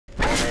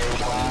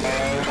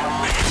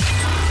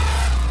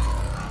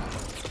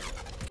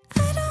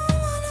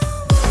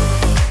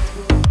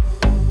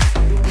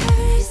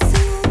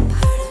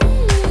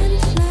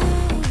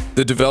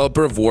The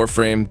developer of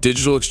Warframe,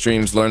 Digital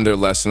Extremes, learned their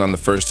lesson on the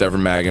first ever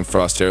Mag and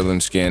Frost Heirloom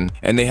skin,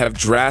 and they have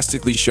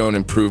drastically shown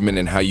improvement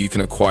in how you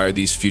can acquire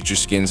these future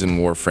skins in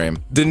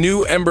Warframe. The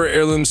new Ember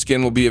Heirloom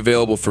skin will be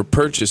available for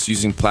purchase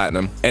using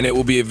Platinum, and it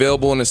will be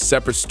available in a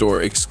separate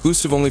store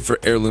exclusive only for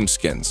Heirloom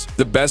skins.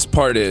 The best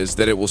part is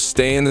that it will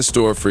stay in the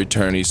store for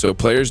eternity, so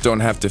players don't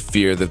have to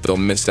fear that they'll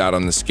miss out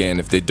on the skin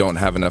if they don't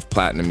have enough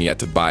Platinum yet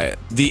to buy it.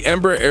 The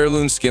Ember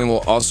Heirloom skin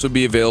will also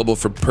be available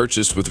for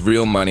purchase with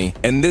real money,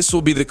 and this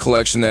will be the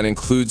collection that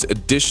includes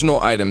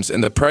additional items,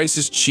 and the price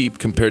is cheap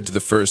compared to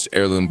the first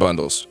Heirloom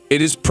bundles. It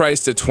is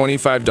priced at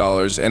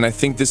 $25, and I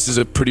think this is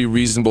a pretty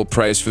reasonable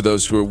price for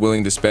those who are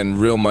willing to spend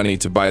real money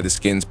to buy the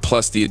skins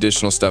plus the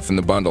additional stuff in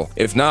the bundle.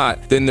 If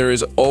not, then there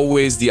is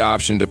always the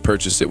option to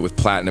purchase it with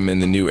Platinum in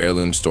the new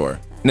Heirloom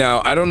store.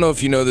 Now, I don't know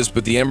if you know this,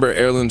 but the Ember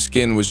Heirloom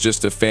skin was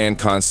just a fan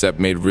concept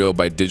made real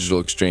by Digital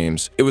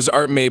Extremes. It was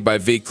art made by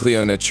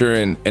Vacleo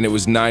Naturin, and it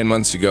was 9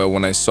 months ago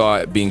when I saw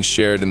it being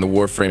shared in the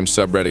Warframe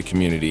subreddit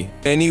community.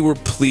 Many were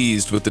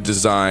pleased with the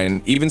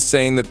design, even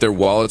saying that their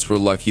wallets were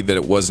lucky that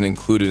it wasn't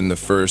included in the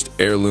first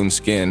Heirloom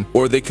skin,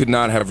 or they could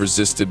not have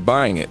resisted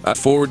buying it.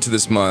 Forward to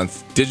this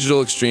month,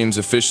 Digital Extremes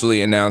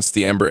officially announced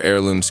the Ember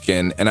Heirloom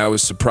skin, and I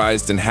was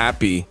surprised and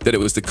happy that it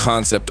was the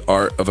concept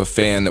art of a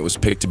fan that was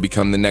picked to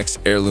become the next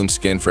Heirloom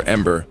skin for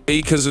Ember.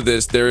 Because of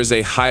this, there is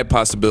a high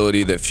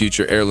possibility that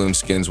future Heirloom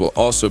skins will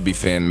also be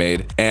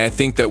fan-made, and I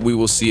think that we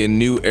will see a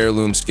new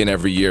Heirloom skin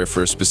every year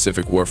for a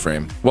specific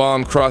Warframe. While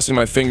I'm crossing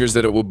my fingers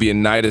that it will be a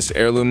Nidus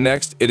Heirloom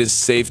next, it is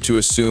safe to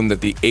assume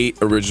that the 8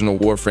 original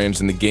Warframes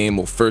in the game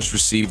will first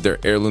receive their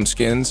Heirloom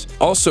skins.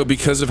 Also,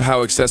 because of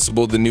how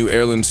accessible the new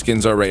Heirloom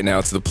skins are right now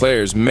to the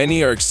players,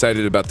 many are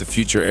excited about the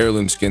future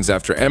Heirloom skins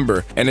after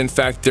Ember, and in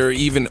fact, there are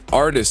even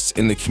artists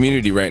in the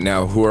community right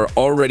now who are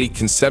already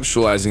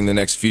conceptualizing the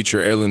next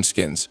future Heirloom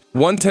skins.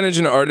 One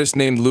Tenogen artist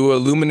named Lua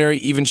Luminary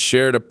even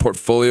shared a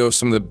portfolio of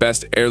some of the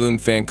best Heirloom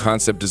fan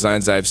concept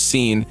designs I've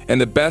seen,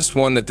 and the best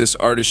one that this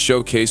artist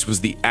showcased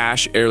was the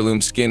Ash Heirloom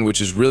skin, which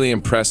is really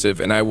impressive,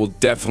 and I will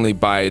definitely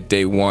buy it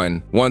day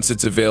one once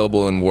it's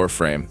available in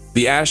Warframe.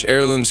 The Ash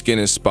Heirloom skin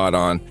is spot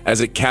on,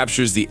 as it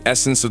captures the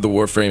essence of the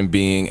Warframe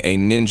being a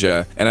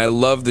ninja, and I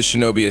love the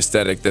shinobi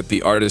aesthetic that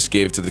the artist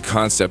gave to the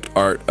concept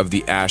art of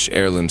the Ash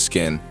Heirloom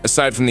skin.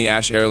 Aside from the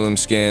Ash Heirloom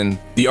skin,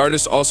 the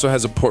artist also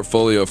has a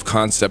portfolio of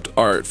concept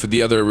art for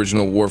the other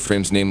original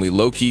Warframes, namely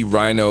Loki,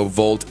 Rhino,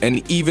 Volt,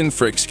 and even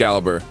for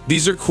Excalibur.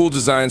 These are cool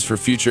designs for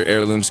future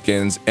Heirloom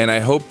skins, and I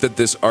hope that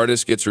this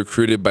artist gets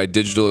recruited by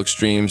Digital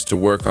Extremes to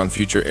work on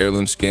future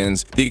Heirloom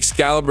skins. The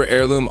Excalibur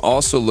Heirloom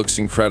also looks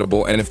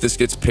incredible, and if this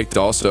gets picked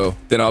also,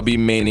 then I'll be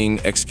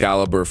maining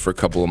Excalibur for a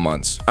couple of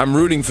months. I'm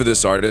rooting for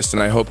this artist,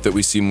 and I hope that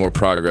we see more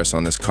progress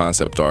on this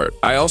concept art.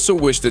 I also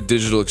wish that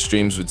Digital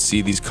Extremes would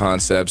see these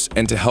concepts,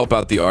 and to help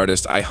out the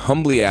artist, I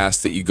humbly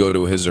ask that you go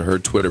to his or her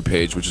Twitter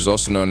page, which is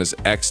also known as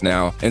X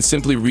now, and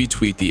simply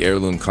retweet the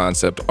Heirloom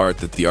concept art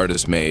that the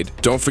artist made.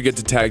 Don't forget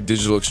to tag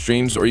Digital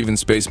Extremes or even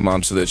Space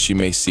Mom so that she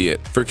may see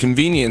it. For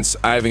convenience,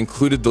 I have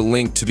included the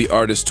link to the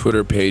artist's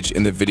Twitter page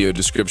in the video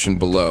description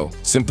below.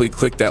 Simply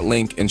click that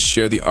link and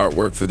share the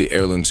artwork for the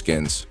Heirloom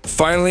skins.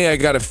 Finally, I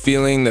got a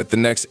feeling that the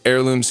next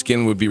Heirloom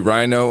skin would be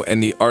Rhino,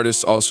 and the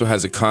artist also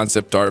has a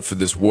concept art for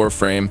this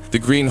Warframe. The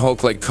green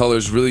Hulk-like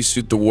colors really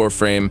suit the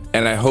Warframe,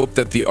 and I hope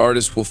that the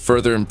artist will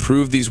further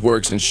improve these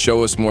works and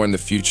show us more in the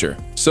future.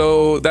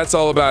 So that's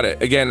all about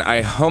it. Again,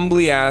 I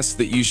humbly ask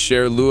that you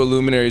share Lua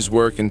Luminary's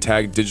work and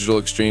tag Digital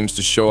Extremes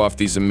to show off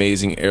these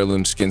amazing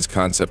Heirloom skins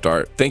concept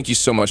art. Thank you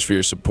so much for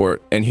your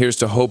support, and here's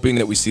to hoping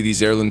that we see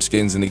these Heirloom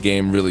skins in the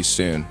game really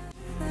soon.